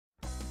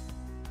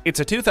It's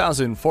a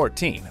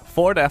 2014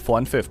 Ford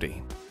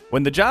F-150.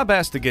 When the job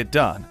has to get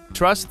done,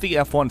 trust the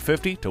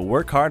F-150 to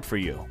work hard for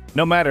you.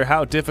 No matter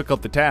how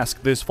difficult the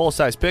task, this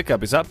full-size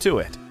pickup is up to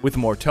it, with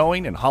more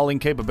towing and hauling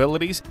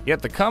capabilities,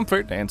 yet the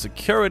comfort and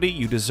security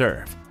you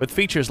deserve. With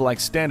features like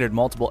standard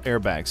multiple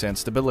airbags and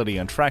stability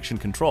and traction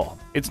control,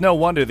 it's no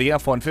wonder the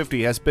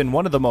F-150 has been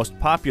one of the most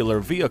popular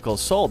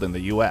vehicles sold in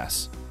the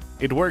US.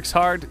 It works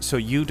hard so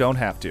you don't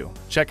have to.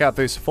 Check out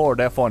this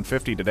Ford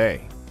F-150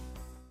 today.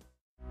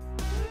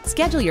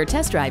 Schedule your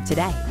test drive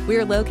today.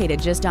 We're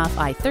located just off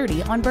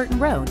I-30 on Burton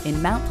Road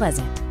in Mount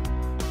Pleasant.